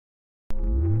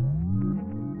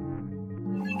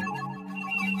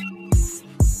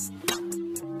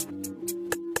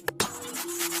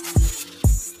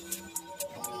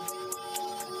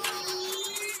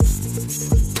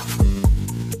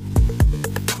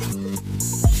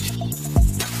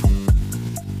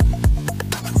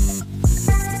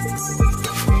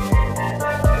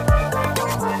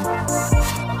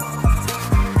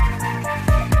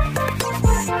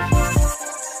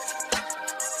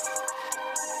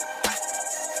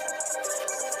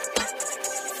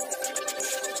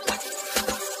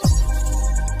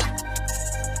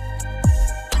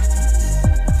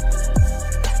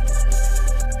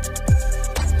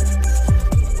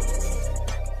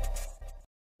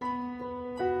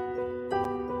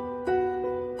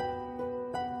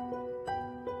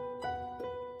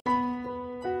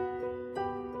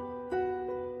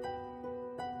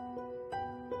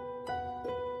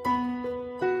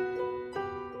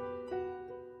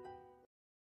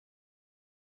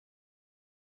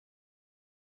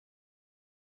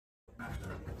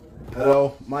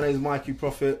Hello, my name is Mikey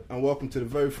Prophet and welcome to the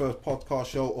very first podcast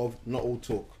show of Not All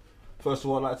Talk. First of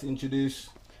all, I'd like to introduce...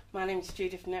 My name is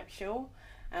Judith Neptial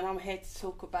and I'm here to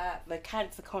talk about the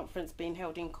cancer conference being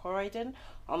held in Croydon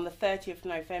on the 30th of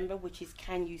November, which is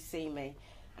Can You See Me?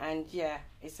 And yeah,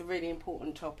 it's a really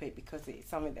important topic because it's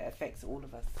something that affects all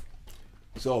of us.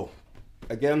 So,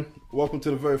 again, welcome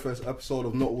to the very first episode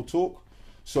of Not All Talk.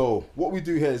 So, what we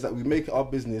do here is that we make it our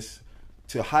business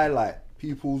to highlight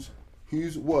people's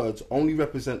whose words only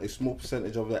represent a small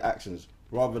percentage of their actions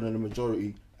rather than the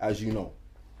majority, as you know.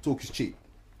 Talk is cheap.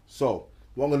 So,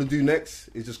 what I'm going to do next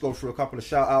is just go through a couple of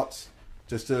shout outs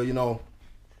just to, you know,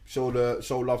 show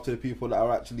love to the people that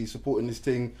are actually supporting this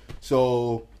thing.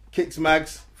 So, Kix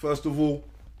Mags, first of all,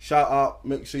 shout out,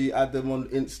 make sure you add them on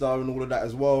Insta and all of that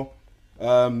as well.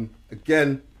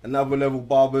 Again, another level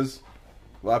Barbers,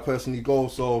 where I personally go,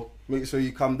 so make sure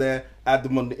you come there, add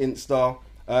them on the Insta.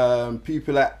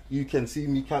 People at You Can See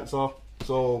Me Cancer,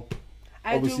 so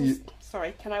obviously...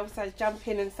 Sorry, can I also jump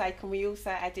in and say, can we also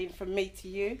add in from me to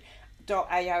you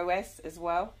 .aos as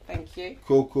well? Thank you.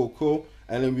 Cool.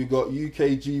 And then we got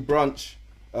UKG Brunch,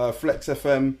 Flex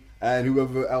FM, and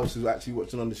whoever else is actually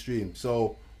watching on the stream.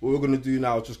 So what we're going to do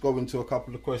now is just go into a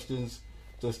couple of questions,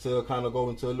 just to kind of go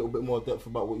into a little bit more depth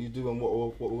about what you do and what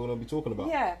we're going to be talking about.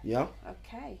 Yeah?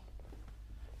 Okay.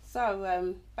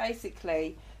 So,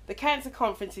 basically, the cancer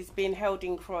conference is being held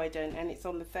in Croydon and it's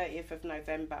on the 30th of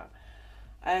November.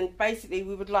 And basically,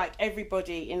 we would like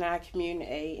everybody in our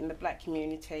community, in the black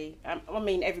community,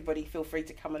 everybody feel free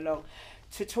to come along,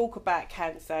 to talk about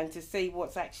cancer and to see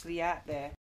what's actually out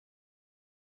there.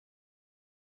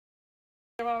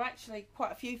 There are actually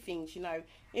quite a few things, you know,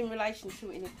 in relation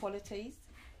to inequalities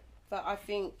that I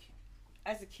think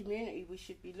as a community we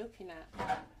should be looking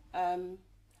at.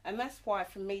 And that's why,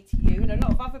 from me to you and a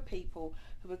lot of other people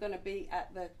who are going to be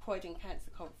at the Croydon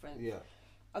Cancer Conference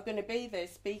are going to be there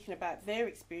speaking about their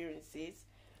experiences,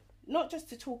 not just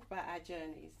to talk about our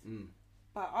journeys,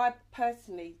 but I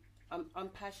personally, I'm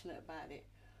passionate about it,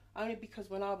 only because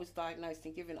when I was diagnosed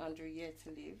and given under a year to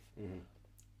live,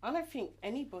 I don't think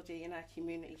anybody in our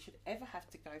community should ever have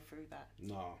to go through that.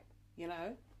 No. You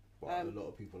know? But a lot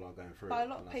of people are going through it. But a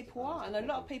lot of people are, and a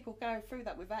lot of people going through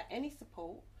that without any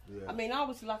support. Yeah. I mean, I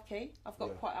was lucky.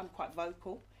 I'm quite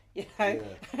vocal, you know,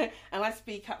 and I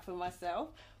speak up for myself.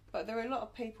 But there are a lot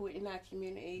of people in our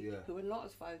community who are not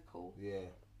as vocal. Yeah.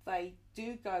 They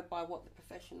do go by what the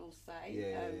professionals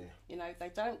say. You know, they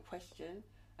don't question,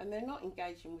 and they're not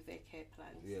engaging with their care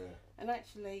plans. Yeah. And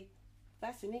actually,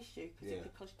 that's an issue because it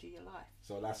could cost you your life.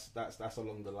 So that's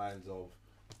along the lines of,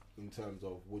 in terms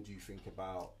of what do you think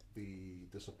about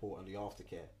the support and the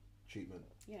aftercare treatment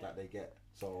that they get.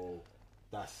 So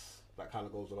that kind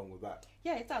of goes along with that.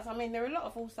 Yeah, it does. I mean, there are a lot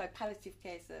of also palliative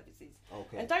care services.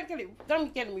 Okay. And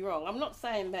don't get me wrong. I'm not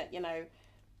saying that, you know,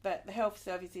 that the health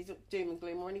service is doom and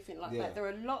gloom or anything like that. There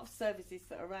are a lot of services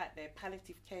that are out there,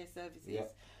 palliative care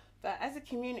services, that as a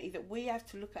community that we have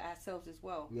to look at ourselves as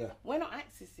well. Yeah. We're not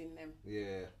accessing them.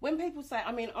 Yeah. When people say,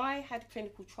 I mean, I had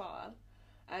clinical trial,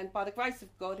 and by the grace of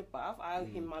God above, I owe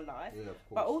him my life. Yeah,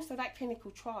 but also that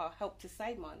clinical trial helped to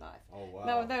save my life. Oh, wow.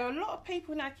 Now, there are a lot of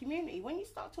people in our community, when you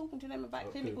start talking to them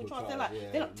about clinical trials, they're like,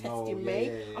 they're not testing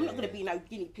me. I'm not going to be no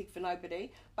guinea pig for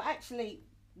nobody. But actually,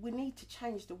 we need to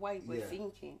change the way we're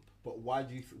thinking. But why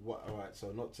do you alright,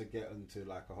 so not to get into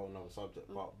like a whole nother subject,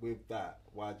 but with that,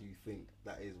 why do you think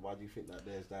that is? Why do you think that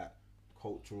there's that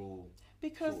cultural...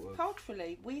 Because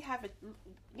culturally, we have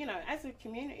you know, as a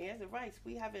community, as a race,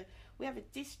 we have a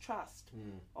distrust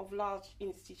of large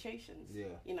institutions. Yeah.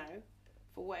 You know,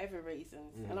 for whatever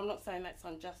reasons, and I'm not saying that's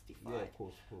unjustified. Yeah, of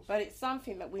course. But it's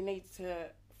something that we need to,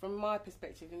 from my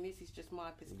perspective, and this is just my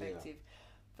perspective,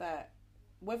 that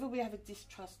whether we have a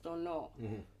distrust or not,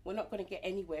 we're not going to get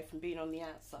anywhere from being on the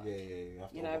outside. Yeah, you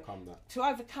have to overcome that. To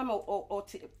overcome or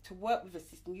to work with a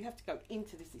system, you have to go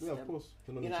into the system. Yeah, of course.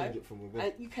 You can only change it from within.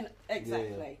 And you can,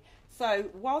 exactly. Yeah. So,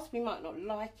 whilst we might not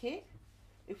like it,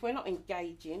 if we're not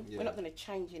engaging, we're not going to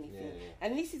change anything. Yeah.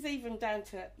 And this is even down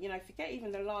to, you know, forget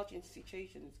even the large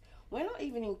institutions, we're not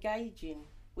even engaging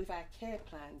with our care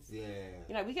plans. Yeah.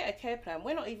 You know, we get a care plan,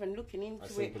 we're not even looking into it.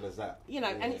 As simple as that. You know,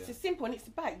 and it's as simple, and it's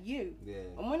about you. Yeah.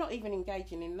 And we're not even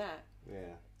engaging in that. Yeah.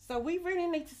 So we really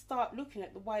need to start looking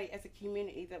at the way as a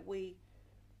community that we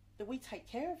take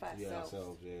care of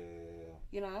ourselves.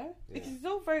 You know? Because it's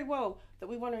all very well that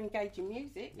we want to engage in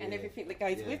music and everything that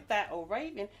goes with that, or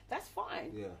raving, that's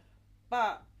fine. Yeah.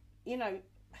 But, you know,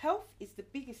 health is the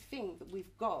biggest thing that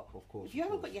we've got. Of course. If you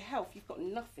haven't got your health, you've got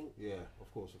nothing. Yeah,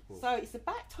 of course. So it's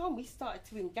about time we started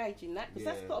to engage in that, because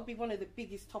that's got to be one of the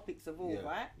biggest topics of all,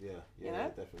 right? Yeah, you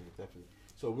know? definitely.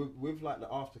 So with like the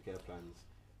aftercare plans,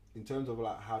 in terms of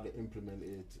like how they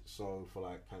implemented, so for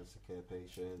like cancer care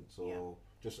patients or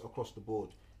just across the board,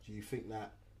 do you think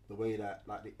that the way that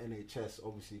like the NHS,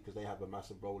 obviously because they have a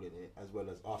massive role in it, as well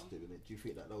as us doing it, do you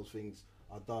think that those things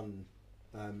are done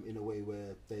in a way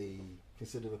where they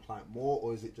consider the client more,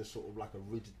 or is it just sort of like a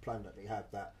rigid plan that they have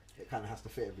that it kind of has to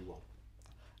fit everyone?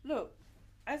 Look,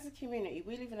 as a community,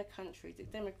 we live in a country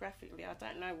that demographically, I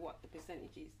don't know what the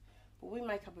percentage is, but we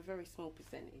make up a very small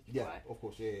percentage, right? Of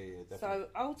course, yeah, definitely. So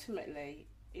ultimately,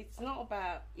 it's not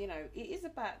about, you know, it is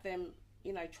about them,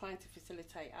 you know, trying to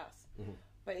facilitate us,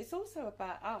 but it's also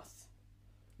about us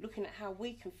looking at how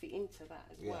we can fit into that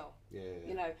as well.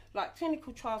 You know, like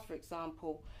clinical trials, for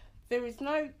example, there is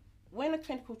no, when a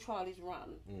clinical trial is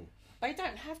run, they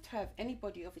don't have to have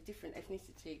anybody of a different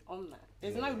ethnicity on that.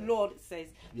 There's no law that says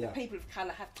that people of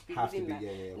colour have to be within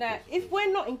that. Now, if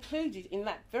we're not included in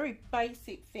that very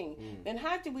basic thing, then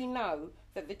how do we know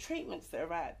that the treatments that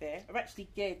are out there are actually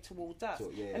geared towards us?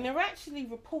 And there are actually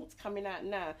reports coming out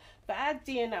now that our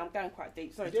DNA, I'm going quite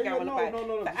deep, sorry to go on about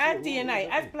it, that our DNA,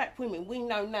 as black women, we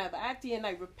know now that our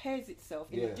DNA repairs itself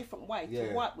in a different way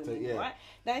to white women, right?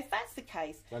 Now, if that's the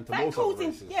case, that calls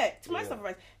in, to most other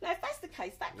races. Now, if that's the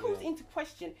case, that calls into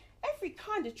question every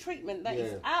kind of treatment that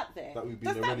is out there.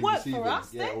 Does that work for us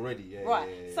then?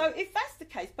 Right. So if that's the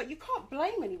case, but you can't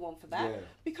blame anyone for that,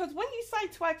 because when you say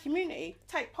to our community,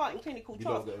 take part in clinical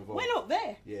trials, we're not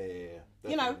there.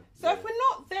 You know, so if we're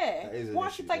not there, why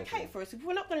should they cater for us? If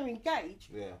we're not going to engage,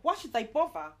 why should they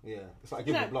bother? It's like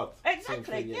giving blood.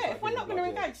 Exactly, if we're not going to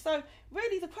engage. So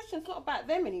really the question's not about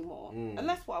them anymore. And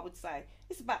that's what I would say.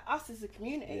 It's about us as a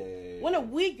community. When are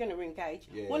we going to engage?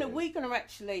 When are we going to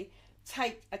actually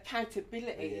take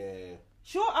accountability?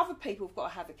 Sure, other people have got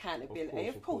to have accountability,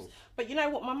 of course. But you know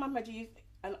what, my mum had used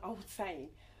an old saying,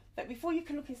 that before you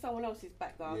can look in someone else's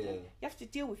back garden, you have to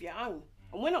deal with your own.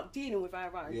 And we're not dealing with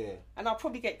our own. And I'll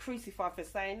probably get crucified for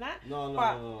saying that.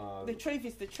 No. The truth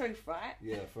is the truth, right?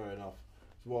 Fair enough.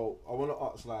 Well, I want to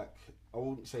ask, like, I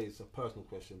wouldn't say it's a personal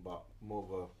question, but more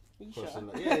of a question.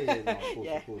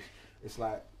 Sure? Of course. It's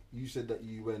like, you said that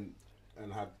you went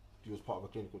and you was part of a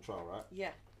clinical trial,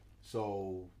 right?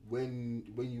 So when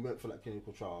you went for that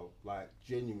clinical trial, like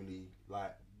genuinely,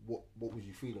 like what was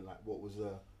you feeling like? What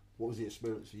was the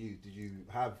experience for you? Did you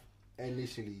have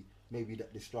initially maybe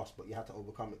that distrust, but you had to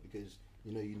overcome it because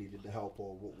you know you needed the help,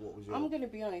 or what was your? I'm going to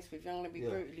be honest with you. I'm going to be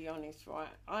brutally honest, right?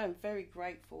 I am very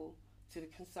grateful to the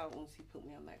consultants who put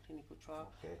me on that clinical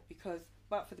trial, because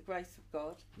but for the grace of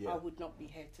God, I would not be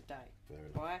here today,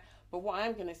 right? But what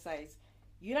I'm going to say is,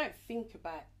 you don't think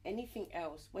about anything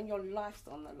else when your life's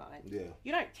on the line.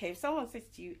 You don't care if someone says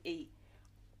to you, eat,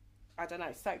 I don't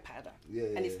know, soap powder,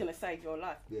 and it's going to save your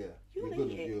life. You're going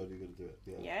to eat it. You're going to do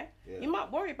it. You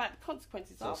might worry about the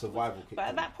consequences afterwards, survival but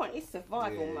at that point, it's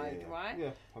survival mode,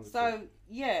 right? 100%. So,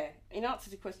 in answer to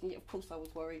the question, of course I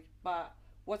was worried, but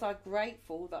was I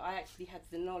grateful that I actually had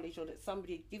the knowledge, or that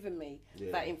somebody had given me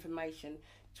that information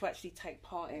to actually take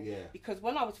part in? Because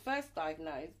when I was first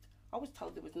diagnosed, I was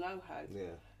told there was no hope.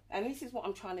 And this is what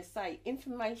I'm trying to say.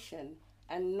 Information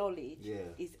and knowledge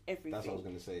is everything. That's what I was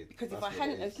going to say. Because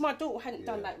if my daughter hadn't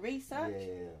done that research,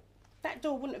 that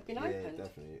door wouldn't have been opened.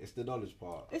 Definitely. It's the knowledge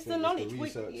part. It's the knowledge. It's the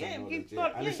research and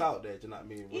knowledge. And it's out there, do you know what I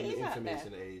mean? We're in the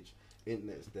information age,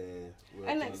 internet's there.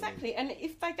 And exactly. And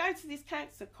if they go to this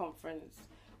cancer conference,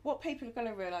 what people are going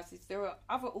to realise is there are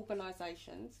other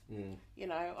organisations, you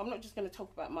know, I'm not just going to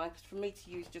talk about mine, because for me to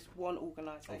use just one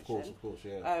organisation. Of course,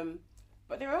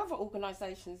 but there are other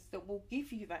organisations that will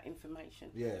give you that information.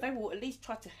 They will at least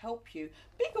try to help you.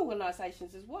 Big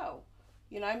organisations as well.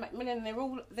 You know, Macmillan,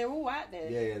 they're all out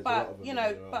there. But, you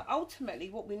know, but ultimately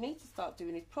what we need to start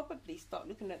doing is probably start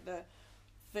looking at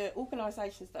the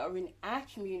organisations that are in our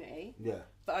community,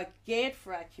 that are geared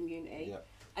for our community,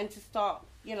 and to start,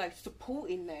 you know,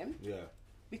 supporting them,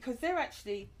 because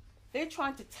they're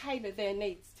trying to tailor their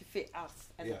needs to fit us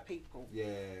as a people.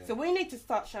 So we need to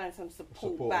start showing some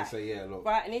support back, and say, look,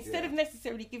 right? And instead of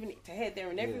necessarily giving it to here, there,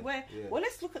 and everywhere, well,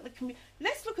 let's look at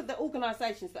let's look at the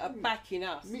organisations that are backing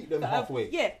us. Meet them halfway.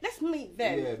 Let's meet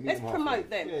them. Let's promote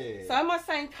them. So am I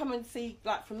saying come and see,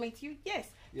 like from me to you? Yes,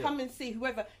 come and see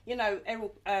whoever, you know,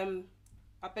 Errol.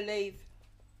 I believe.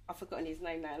 I've forgotten his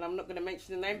name now, and I'm not going to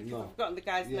mention the name because I've forgotten the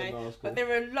guy's name. No, cool. But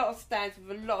there are a lot of stands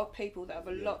with a lot of people that have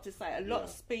a lot to say, a lot of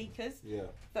speakers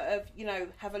that have, you know,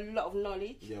 have a lot of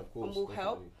knowledge of course, and will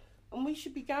help. And we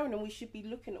should be going and we should be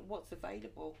looking at what's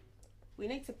available. We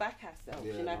need to back ourselves,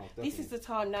 you know. This is the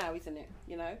time now, isn't it?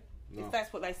 You know, if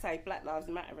that's what they say, Black Lives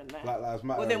Matter and that. Black Lives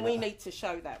Matter. Well, then we need to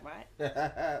show that, right?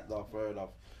 No, fair enough.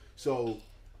 So,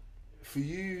 for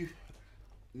you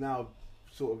now,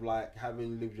 sort of like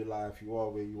having lived your life, you are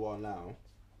where you are now.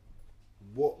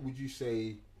 what would you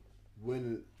say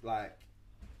when like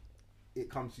it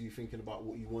comes to you thinking about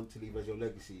what you want to leave as your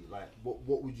legacy? Like,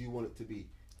 what would you want it to be?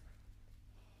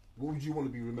 What would you want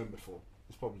to be remembered for?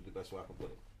 It's probably the best way I can put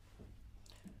it.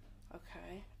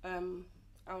 Okay.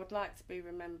 I would like to be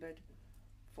remembered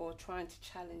for trying to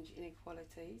challenge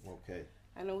inequalities. Okay.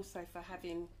 And also for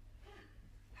having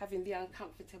the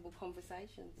uncomfortable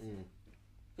conversations.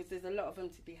 Because there's a lot of them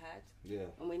to be had. Yeah.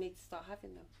 And we need to start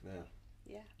having them. Yeah.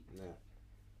 Yeah. Yeah.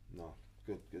 No.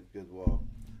 Good. Well,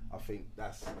 I think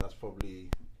that's probably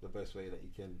the best way that you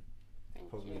can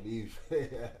leave.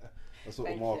 That's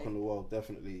sort of mark on the world,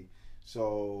 definitely.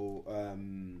 So,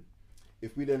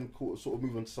 if we then sort of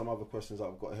move on to some other questions that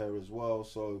I've got here as well.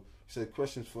 So,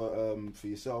 questions for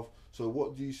yourself. So,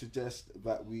 what do you suggest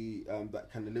that we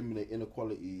that can eliminate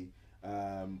inequality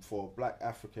for Black,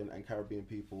 African, and Caribbean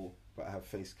people that have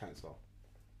faced cancer?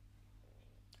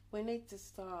 We need to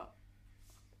start.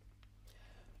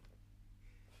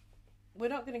 We're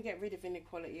not going to get rid of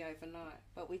inequality overnight,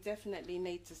 but we definitely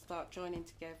need to start joining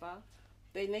together.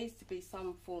 There needs to be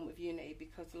some form of unity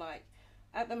because, like,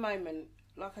 at the moment,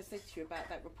 like I said to you about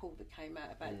that report that came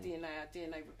out about our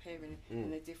DNA repairing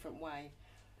in a different way.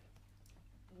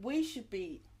 We should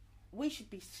be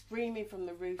screaming from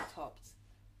the rooftops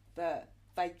that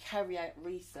they carry out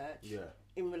research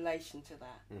in relation to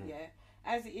that. Yeah,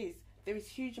 as it is, there is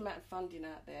huge amount of funding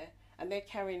out there. And they're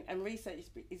carrying, and research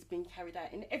is being carried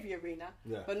out in every arena,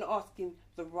 but not asking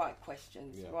the right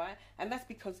questions, right? And that's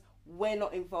because we're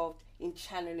not involved in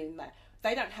channeling that.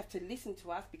 They don't have to listen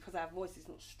to us because our voice is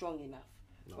not strong enough,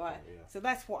 right? Yeah. So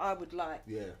that's what I would like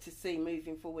to see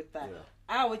moving forward, that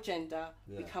our agenda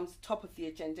becomes top of the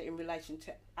agenda in relation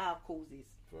to our causes.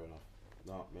 Fair enough.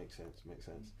 No, makes sense.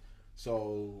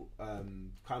 So,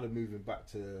 kind of moving back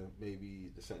to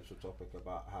maybe the central topic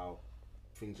about how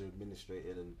things are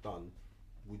administrated and done,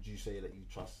 would you say that you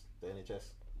trust the NHS?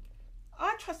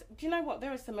 I trust. Do you know what?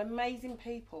 There are some amazing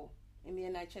people in the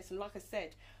NHS, and like I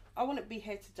said, I wouldn't be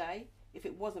here today if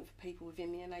it wasn't for people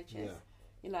within the NHS. Yeah.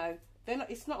 You know, they're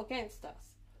not. It's not against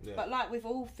us. Yeah. But like with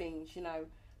all things, you know,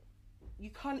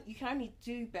 you can only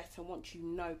do better once you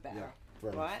know better,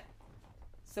 right?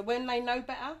 So when they know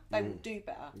better, they will do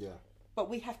better. Yeah. But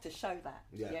we have to show that.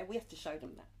 Yeah. We have to show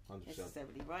them that 100%.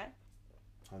 Necessarily, right?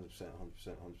 100%.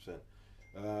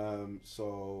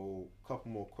 So, a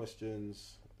couple more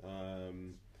questions.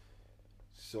 And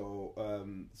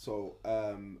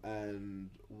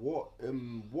what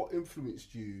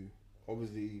influenced you?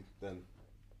 Obviously, then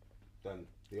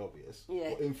the obvious.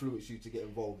 Yeah. What influenced you to get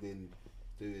involved in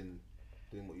doing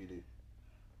what you do?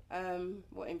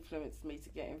 What influenced me to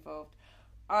get involved?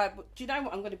 Do you know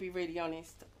what? I'm going to be really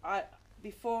honest.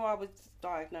 Before I was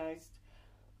diagnosed,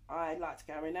 I liked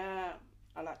going out.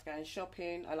 I like to go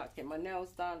shopping. I like to get my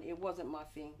nails done. It wasn't my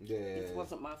thing. It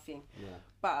wasn't my thing. Yeah.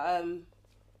 But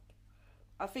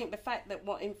I think the fact that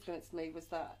what influenced me was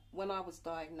that when I was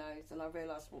diagnosed and I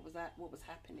realised what was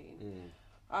happening,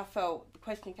 I felt the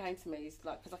question came to me is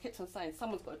like, because I kept on saying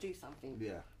someone's got to do something.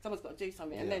 Yeah. Someone's got to do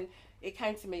something, and then it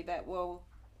came to me that, well,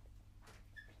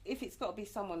 if it's got to be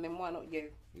someone, then why not you?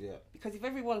 Yeah. Because if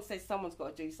everyone says someone's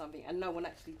got to do something and no one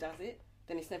actually does it,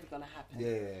 then it's never going to happen.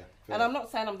 Yeah. And I'm not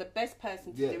saying I'm the best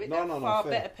person to do it. There are far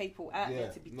better people out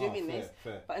there to be doing this.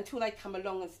 Fair. But until they come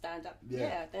along and stand up,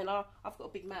 then I've got a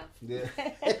big mouth. Yeah.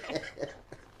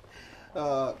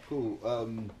 Cool.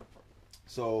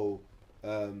 So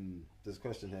there's a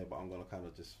question here, but I'm going to kind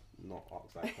of just not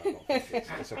ask that. I don't think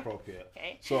it's appropriate.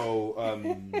 Okay. So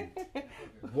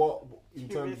what in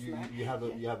terms you have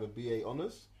a BA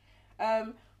honours?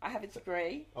 I have a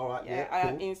degree. All right.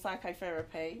 Cool. In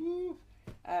psychotherapy.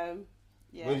 Where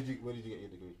did you get your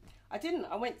degree? I didn't.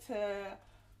 I went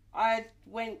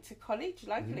to college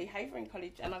locally, Havering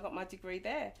College, and I got my degree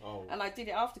there. Oh. And I did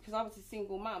it after because I was a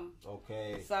single mum.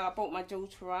 Okay. So I brought my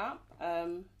daughter up.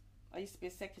 I used to be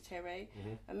a secretary,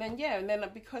 and then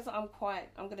because I'm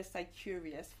going to say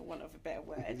curious for want of a better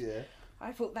word.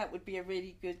 I thought that would be a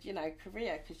really good,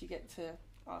 career because you get to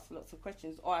ask lots of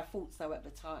questions, or I thought so at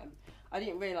the time. I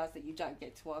didn't realise that you don't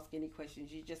get to ask any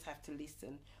questions, you just have to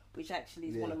listen, which actually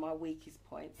is one of my weakest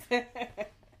points. I'm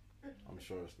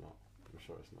sure it's not.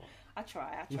 I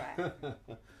try.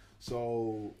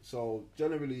 So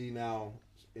generally now,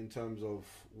 in terms of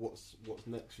what's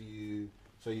next for you,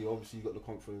 so you got the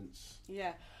conference.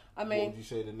 Yeah. I mean, what would you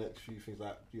say the next few things,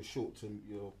 like your short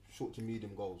to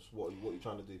medium goals? What are you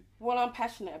trying to do? What I'm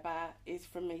passionate about is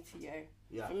From Me to You.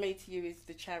 Yeah. From Me to You is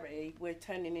the charity. We're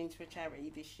turning into a charity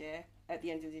this year. At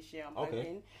the end of this year, I'm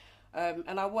hoping.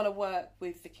 And I want to work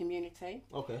with the community.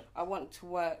 Okay. I want to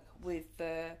work with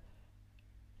the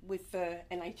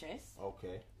NHS.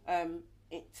 Okay.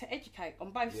 to educate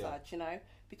on both sides, you know,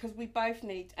 because we both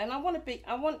need, and I want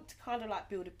to kind of like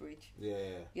build a bridge.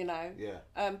 You know.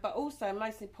 But also,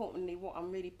 most importantly, what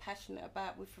I'm really passionate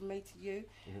about from me to you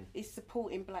is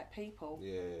supporting black people.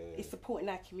 It's supporting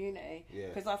our community.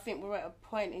 Because I think we're at a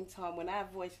point in time when our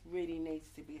voice really needs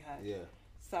to be heard.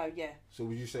 So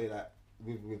would you say that,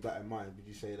 with that in mind, would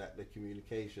you say that the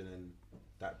communication and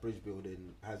that bridge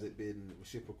building, has it been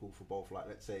reciprocal for both, like,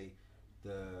 let's say,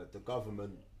 the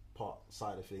government part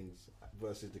side of things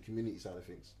versus the community side of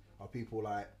things? Are people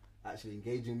like actually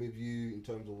engaging with you in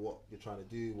terms of what you're trying to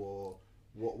do, or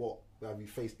what have you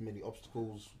faced many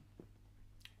obstacles?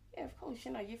 Yeah, of course,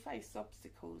 you know, you face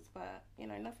obstacles, but you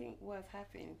know, nothing worth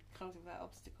having comes without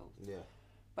obstacles.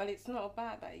 But it's not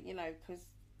about that, you know, because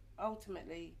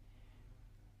ultimately,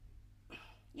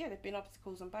 yeah, there've been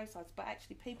obstacles on both sides, but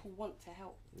actually people want to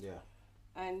help.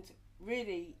 And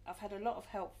really, I've had a lot of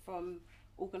help from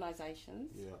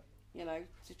organisations, you know,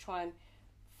 to try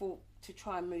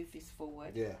and move this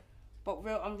forward. But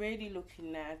I'm really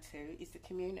looking now to is the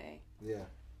community.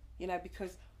 You know,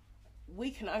 because we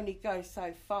can only go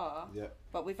so far.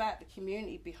 But without the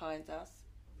community behind us,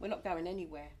 we're not going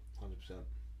anywhere. 100%.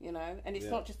 You know, and it's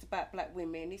not just about black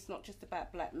women. It's not just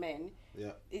about black men.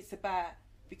 It's about,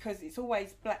 because it's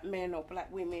always black men or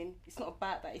black women. It's not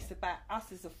about that. It's about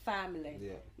us as a family.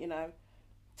 You know,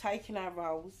 taking our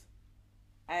roles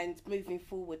and moving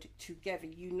forward together,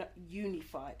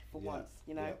 unified for once,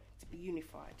 you know, to be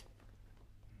unified.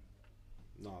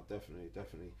 No, definitely.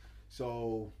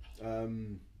 So,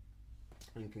 in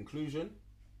conclusion,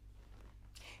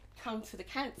 come to the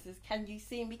Cancers Can You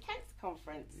See Me Cancer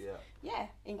Conference.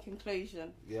 In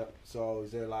conclusion. So,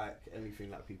 is there like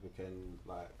anything that people can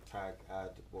like tag,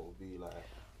 add? What would be like?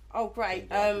 Oh, great.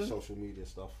 Social media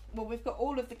stuff. Well, we've got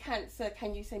all of the Can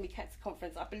You See Me Cancer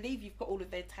Conference. I believe you've got all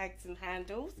of their tags and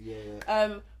handles.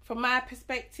 From my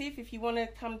perspective, if you want to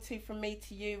come to From Me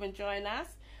to You and join us,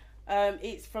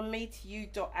 it's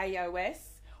frommetouYou.aos,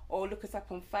 or look us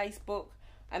up on Facebook.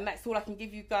 And that's all I can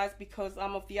give you guys, because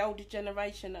I'm of the older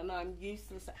generation and I'm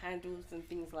useless at handles and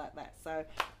things like that. So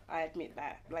I admit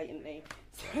that blatantly.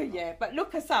 So yeah, but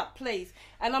look us up, please.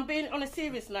 And I'm being on a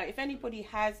serious note. If anybody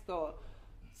has got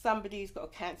somebody who's got a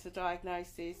cancer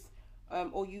diagnosis,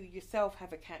 or you yourself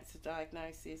have a cancer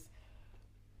diagnosis,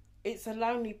 it's a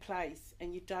lonely place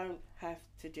and you don't have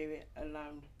to do it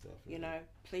alone. You know,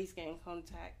 please get in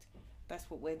contact. That's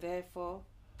what we're there for.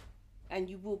 And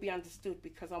you will be understood,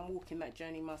 because I'm walking that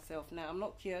journey myself now. I'm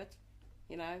not cured,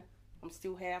 you know. I'm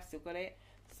still here, I've still got it.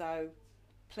 So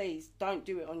please don't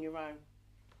do it on your own.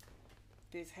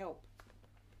 There's help.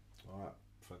 All right,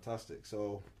 fantastic.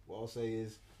 So what I'll say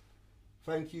is,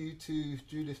 thank you to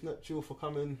Judith Neptial for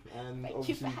coming, and thank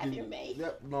you for having me.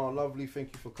 Lovely.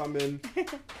 Thank you for coming.